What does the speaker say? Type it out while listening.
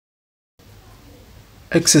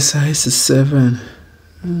Exercise 7.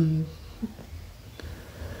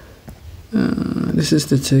 This is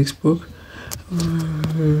the textbook.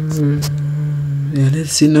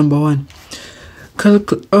 Let's see number 1.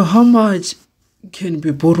 How much can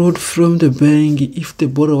be borrowed from the bank if the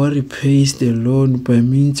borrower repays the loan by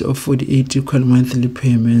means of 48 equal monthly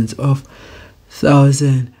payments of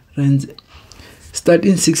 1,000 rand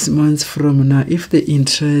starting 6 months from now, if the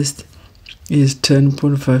interest is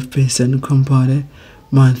 10.5% compounded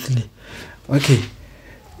monthly? Okay,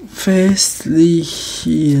 firstly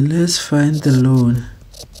here, let's find the loan.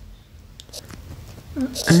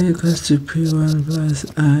 I equals to P1 plus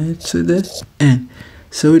I to the N.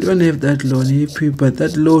 So we don't have that loan AP, but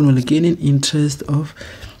that loan will gain an interest of,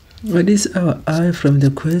 what is our I from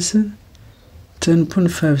the question?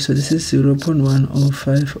 10.5, so this is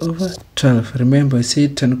 0.105 over 12. Remember, I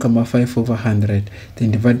said 10.5 over 100.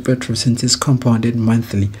 Then divide by 12 since it's compounded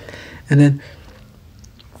monthly. And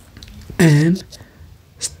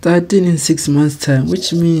starting in 6 months time,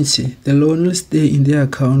 which means the loan will stay in the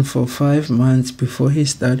account for 5 months before he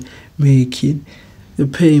start making the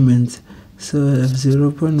payments. So I have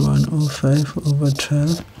 0.105 over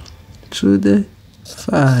 12 to the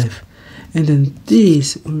 5. And then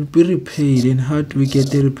this will be repaid. And how do we get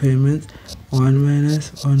the repayment? 1 minus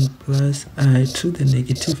 1 plus I to the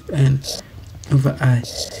negative N over I.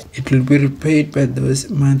 It will be repaid by those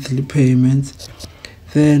monthly payments.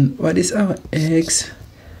 Then what is our X?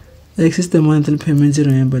 X is the monthly payments.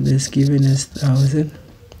 Remember, that's given as 1,000.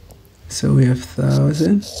 So we have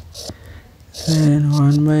 1,000. Then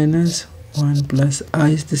 1 minus 1 plus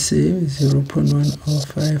I is the same,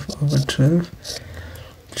 0.105 over 12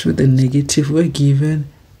 to the negative. We're given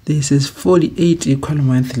this is 48 equal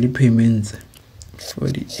monthly payments.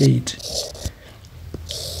 48.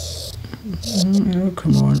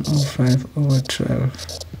 0.105 over 12.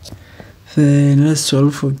 Then let's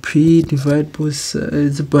solve for P. Divide both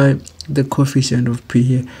sides by the coefficient of P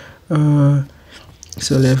here.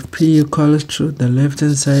 So left P equals to the left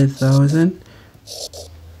hand side 1,000.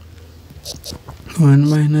 1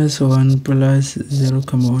 minus 1 plus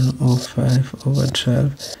 0.105 over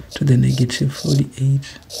 12 to the negative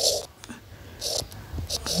 48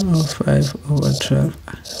 05 over 12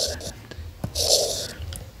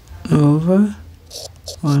 over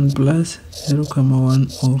 1 plus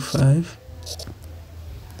 0.105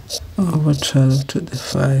 over 12 to the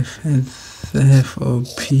 5, and therefore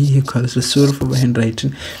P equals to, sorry for my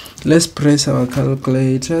handwriting. Let's press our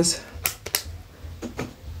calculators.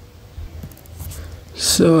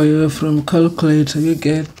 So from calculator you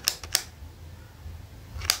get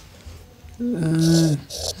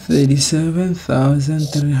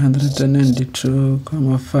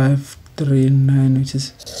 37,392.539, which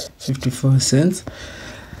is 54 cents.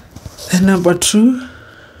 And number 2,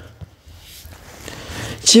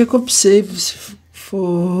 Jacob saves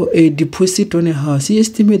for a deposit on a house. He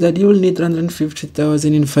estimates that he will need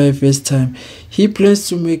 150,000 in 5 years' time. He plans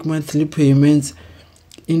to make monthly payments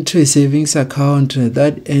into a savings account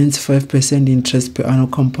that earns 5% interest per annum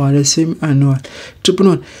compounded semi-annual.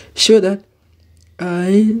 2.1. Show that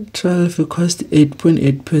I12 equals to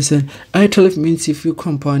 8.8%. I12 means if you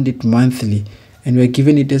compound it monthly, and we're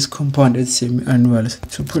given it as compounded semi-annual.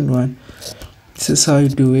 2.1. This is how you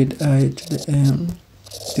do it. I to the M.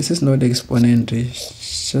 This is not exponent,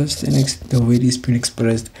 it's just the way it is being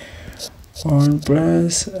expressed. 1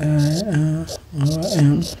 plus I over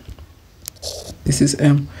M. This is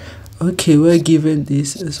M. Okay, we're given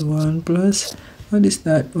this as 1 plus, what is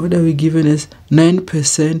that? What are we given as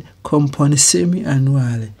 9% compound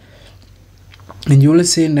semi-annually? And you will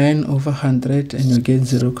say 9 over 100 and you get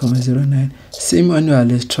 0.09.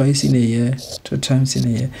 Semi-annual is twice in a year, 2 times in a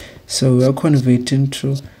year. So we are converting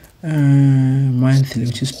to monthly,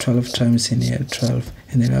 which is 12 times in a year, 12.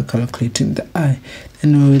 And then we are calculating the I.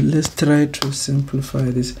 And let's try to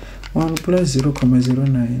simplify this. 1 plus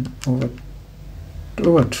 0.09 over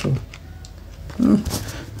 2.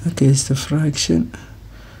 Okay, it's the fraction.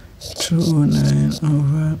 209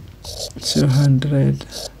 over 200.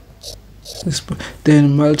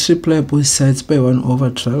 Then multiply both sides by 1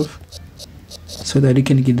 over 12 so that you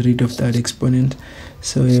can get rid of that exponent.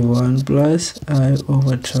 So we have 1 plus I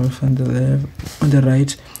over 12 on the left, on the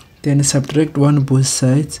right. Then subtract 1 both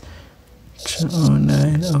sides.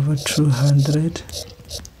 209 over 200.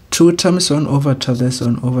 2 times 1 over 12, that's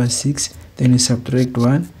 1 over 6. Then you subtract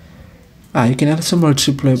 1. You can also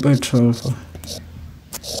multiply by 12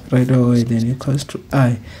 right away, then equals to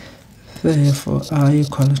I. Therefore I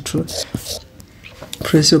equals to,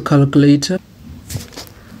 press your calculator.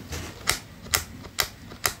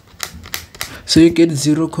 So you get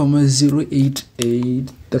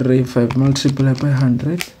 0.088 5 multiplied by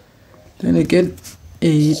 100. Then you get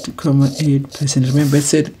 8.8%. Remember, I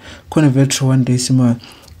said convert to 1 decimal.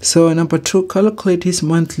 So number 2, calculate his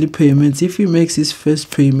monthly payments if he makes his first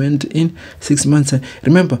payment in 6 months.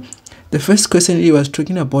 Remember, the first question he was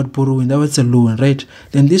talking about borrowing, that was a loan, right?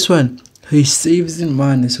 Then this one, he saves in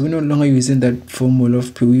money, so we're no longer using that formula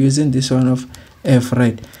of P, we're using this one of F,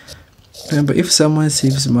 right? Remember, if someone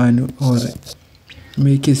saves money or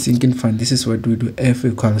make a sinking fund, this is what we do, F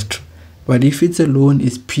equals to. But if it's a loan,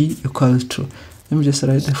 it's P equals to. Let me just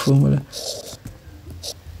write the formula.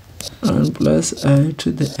 1 plus I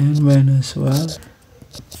to the n minus 1.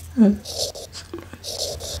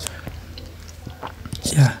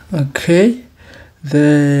 Yeah, okay.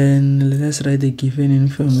 Then let's write the given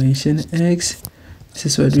information. X, this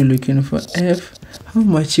is what we're looking for. F, how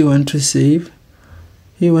much you want to save?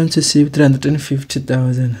 You want to save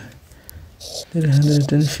 350,000.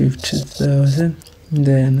 350,000.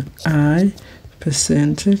 Then I,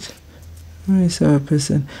 percentage. Where is our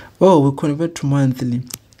percent? Oh, we convert to monthly.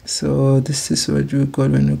 So this is what we got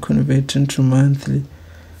when we convert into monthly.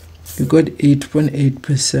 We got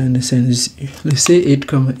 8.8%. Let's say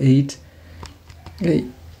 8.8.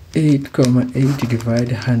 8.8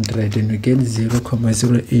 divide 100 and we get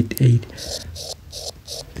 0.088.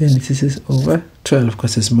 Then this is over 12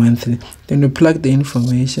 because it's monthly. Then we plug the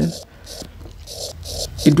information.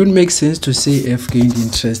 It would make sense to say F gained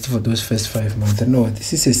interest for those first 5 months. No,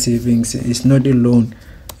 this is a savings, it's not a loan.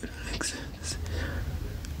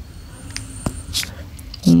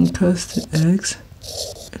 Cost X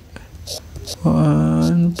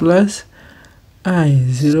 1 plus I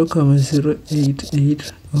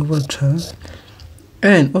 0.088 over 12.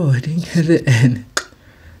 And oh, I didn't get the N.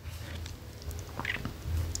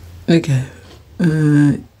 Okay.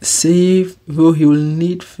 Save, well, he will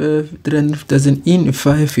need 300,000 in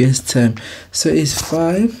 5 years time. So it's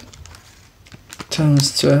 5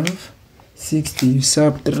 times 12, 60. You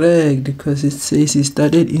subtract because it says he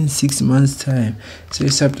started in 6 months time. So you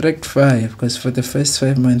subtract 5 because for the first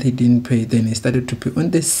 5 months he didn't pay. Then he started to pay on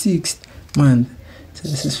the 6th month. So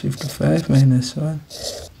this is 55 minus 1.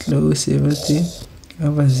 Close everything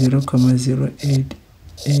over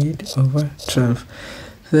 0.088 over 12.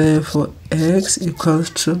 Therefore, X equals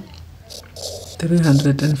to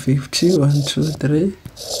 350, 1, 2, 3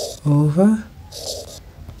 over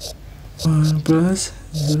 1 plus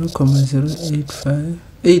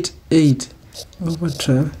 0.088 over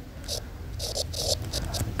 12.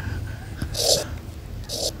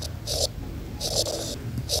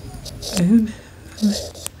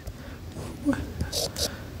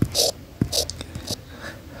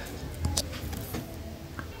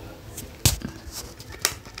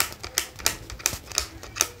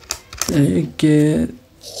 And you get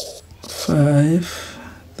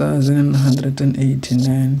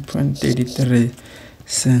 5,189.33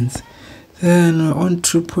 cents. Then on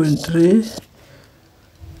 2.3,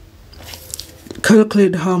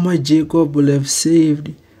 calculate how much Jacob will have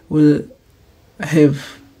saved, will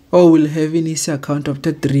have in his account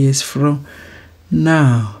after 3 years from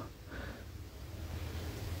now.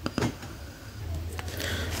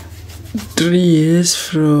 3 years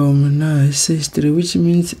from now, it says 3, which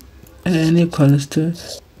means n equals to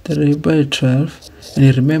 3 by 12.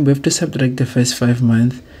 And remember, we have to subtract the first 5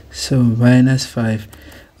 months, so minus 5.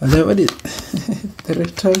 Although what is 3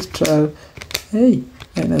 times 12? Hey,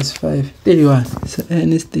 minus 5, 31. So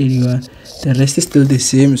n is 31. The rest is still the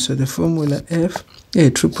same. So the formula F,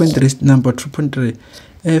 2.3, number 2.3,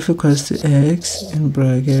 F equals to X in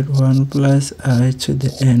bracket 1 plus I to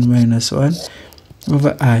the n minus 1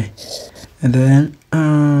 over I. And then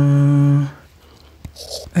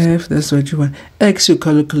F, that's what you want. X, you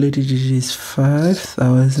calculated, it is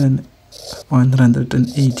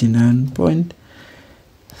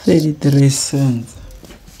 5,189.33 cents.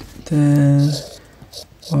 Then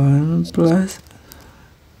 1 plus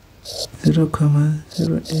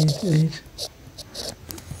 0.088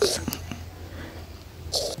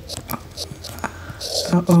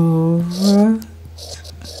 over,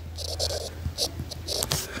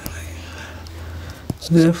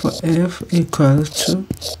 therefore F equals to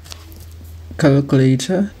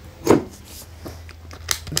calculator.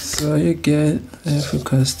 So you get F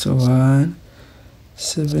equals to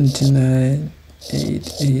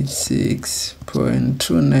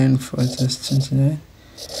 179,886.294, just 29.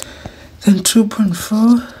 Then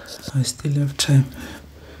 2.4, I still have time.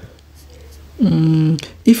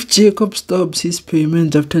 If Jacob stops his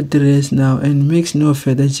payment after 3 years now and makes no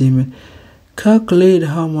further payment, calculate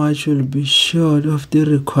how much will be short of the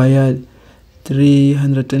required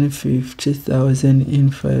 350,000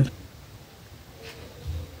 in 5